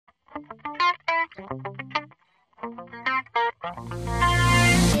What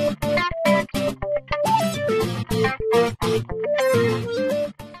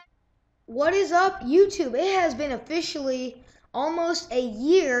is up, YouTube? It has been officially almost a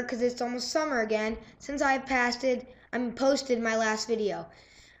year, because it's almost summer again, since I posted my last video.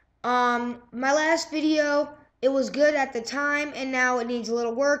 My last video, it was good at the time, and now it needs a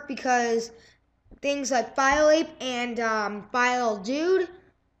little work because things like File Ape and File Dude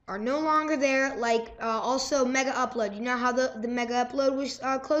are no longer there. Like also Mega Upload. You know how the Mega Upload was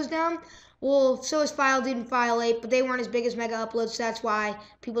closed down? Well, so is File Dude and File Ape, but they weren't as big as Mega Upload, so that's why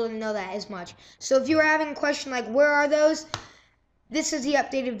people didn't know that as much. So if you were having a question like where are those, this is the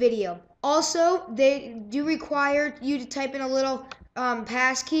updated video. Also, they do require you to type in a little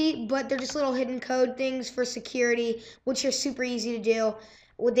passkey, but they're just little hidden code things for security, which are super easy to do.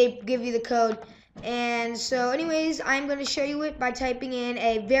 Would they give you the code? And so anyways, I'm going to show you it by typing in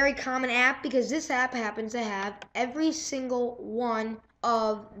a very common app, because this app happens to have every single one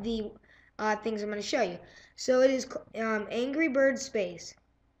of the things I'm going to show you. So it is Angry Bird Space.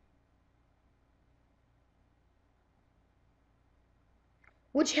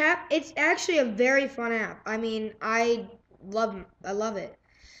 It's actually a very fun app. I mean, I love it.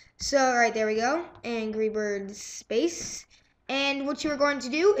 So, all right, there we go. Angry Bird Space. And what you're going to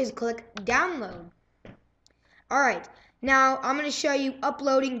do is click download. All right, now I'm going to show you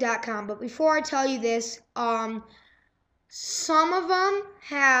uploading.com. But before I tell you this, some of them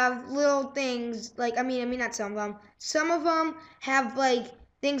have little things like, I mean not some of them. Some of them have like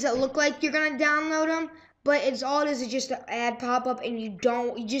things that look like you're going to download them. But all it is just an ad pop up, and you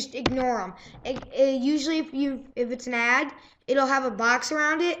just ignore them. Usually, if it's an ad, it'll have a box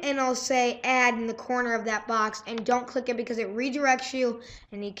around it, and it'll say ad in the corner of that box. And don't click it because it redirects you,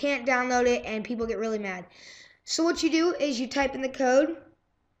 and you can't download it, and people get really mad. So what you do is you type in the code,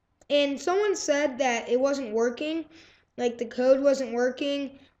 and someone said that it wasn't working, like the code wasn't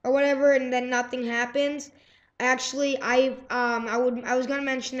working or whatever, and then nothing happens. Actually, I was gonna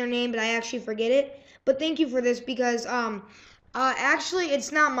mention their name, but I actually forget it. But thank you for this, because actually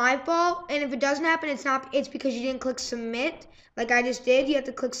it's not my fault, and if it doesn't happen, it's because you didn't click submit like I just did. You have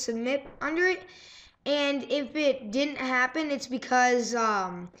to click submit under it, and if it didn't happen, it's because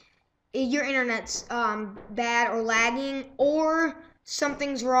your internet's bad or lagging, or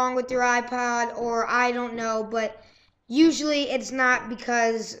something's wrong with your iPod, or I don't know, but usually it's not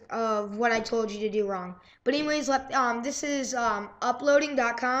because of what I told you to do wrong. But anyways, this is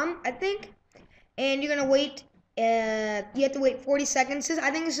uploading.com, I think. And you're going to wait, you have to wait 40 seconds. I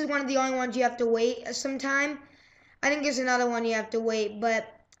think this is one of the only ones you have to wait some time. I think there's another one you have to wait, but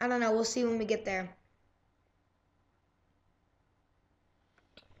I don't know. We'll see when we get there.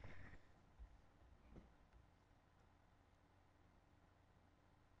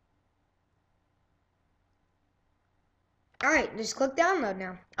 Alright, just click download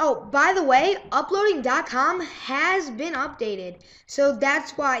now. Oh, by the way, uploading.com has been updated. So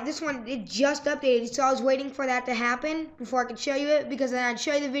that's why it just updated. So I was waiting for that to happen before I could show you it, because then I'd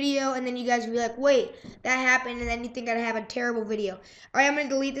show you the video and then you guys would be like, wait, that happened, and then you think I'd have a terrible video. Alright, I'm going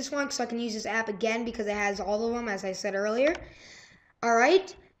to delete this one so I can use this app again, because it has all of them, as I said earlier.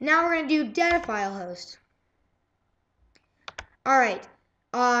 Alright, now we're going to do data file host. Alright,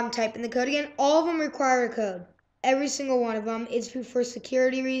 type in the code again. All of them require a code. Every single one of them. It's for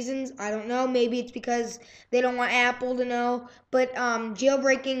security reasons. I don't know. Maybe it's because they don't want Apple to know. But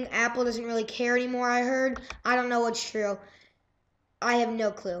jailbreaking, Apple doesn't really care anymore, I heard. I don't know what's true. I have no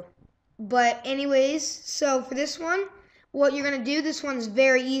clue. But anyways, so for this one, what you're going to do, this one's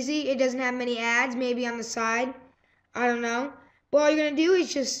very easy. It doesn't have many ads, maybe on the side. I don't know. But all you're going to do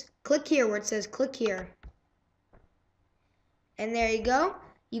is just click here where it says click here. And there you go.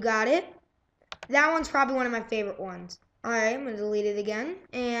 You got it. That one's probably one of my favorite ones. Alright, I'm going to delete it again.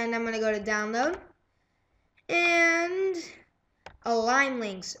 And I'm going to go to download. And Lime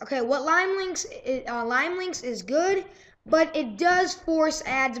Links. Okay, what Lime Links is good, but it does force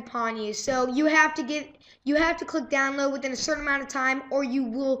ads upon you. So you have to click download within a certain amount of time, or you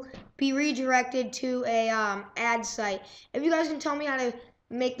will be redirected to a ad site. If you guys can tell me how to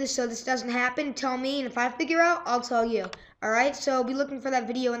make this so this doesn't happen, tell me, and if I figure out, I'll tell you. Alright, so be looking for that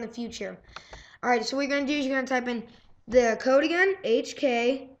video in the future. Alright, so what you're going to do is you're going to type in the code again,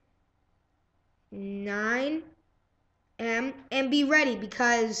 HK9M, and be ready,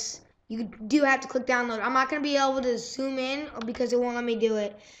 because you do have to click download. I'm not going to be able to zoom in because it won't let me do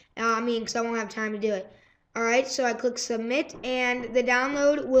it. Because I won't have time to do it. Alright, so I click submit, and the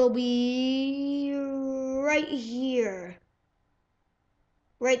download will be right here.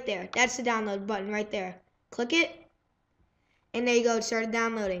 Right there. That's the download button right there. Click it, and there you go. It started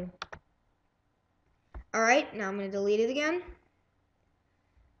downloading. Alright, now I'm going to delete it again.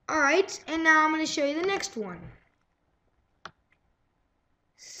 Alright, and now I'm going to show you the next one.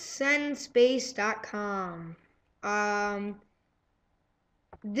 Sendspace.com.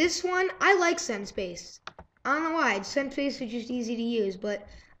 This one, I like Sendspace. I don't know why. Sendspace is just easy to use, but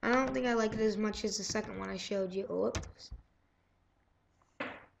I don't think I like it as much as the second one I showed you. Oops.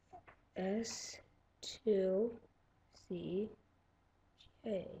 S2CJ.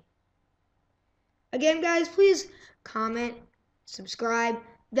 Again, guys, please comment, subscribe.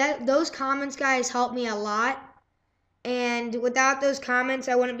 Those comments, guys, help me a lot. And without those comments,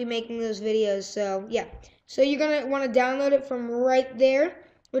 I wouldn't be making those videos. So, yeah. So you're going to want to download it from right there,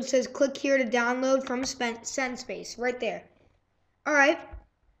 which says click here to download from Sendspace. Right there. Alright.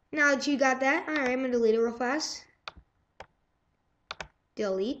 Now that you got that, alright, I'm going to delete it real fast.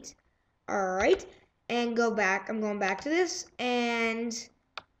 Delete. Alright. And go back. I'm going back to this. And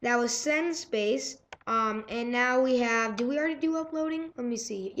that was Sendspace. And now we have, did we already do uploading? Let me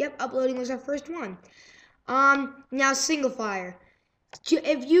see. Yep, uploading was our first one. Now single fire.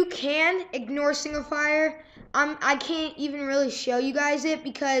 If you can ignore single fire, I can't even really show you guys it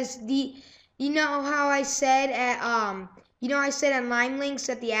because you know how I said at on Lime Links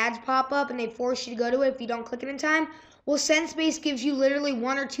that the ads pop up and they force you to go to it if you don't click it in time. Well, Sendspace gives you literally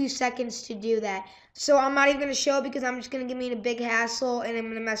 1 or 2 seconds to do that. So I'm not even going to show it because I'm just going to give me a big hassle and I'm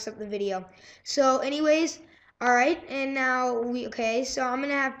going to mess up the video. So anyways, alright, and now so I'm going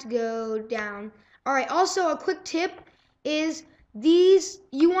to have to go down. Alright, also a quick tip is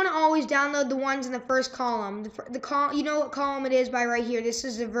you want to always download the ones in the first column. You know what column it is by right here. This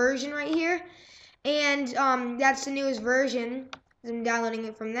is the version right here. And that's the newest version. I'm downloading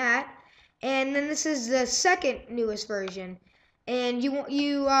it from that. And then this is the second newest version. And you don't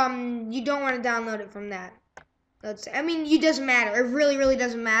want to download it from that. It doesn't matter. It really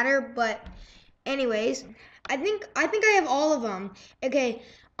doesn't matter, but anyways, I think I have all of them. Okay.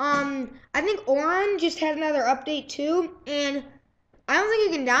 I think Oron just had another update too, and I don't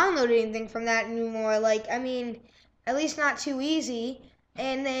think you can download anything from that anymore. At least not too easy.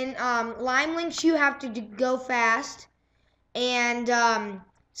 And then Lime Links, you have to go fast. And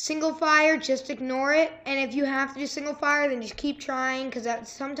single fire, just ignore it. And if you have to do single fire, then just keep trying because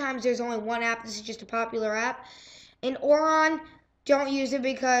sometimes there's only one app. This is just a popular app. And Oron, don't use it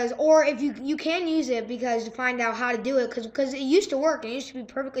or if you can use it because to find out how to do it because it used to work. It used to be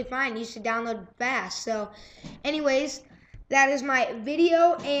perfectly fine. It used to download fast. So, anyways, that is my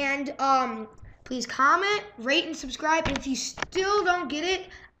video. And please comment, rate, and subscribe. And if you still don't get it,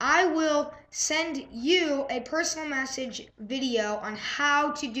 I will send you a personal message video on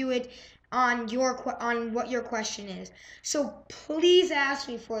how to do it on what your question is. So please ask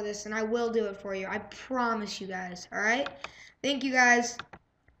me for this and I will do it for you. I promise you guys. All right? Thank you guys.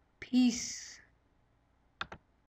 Peace.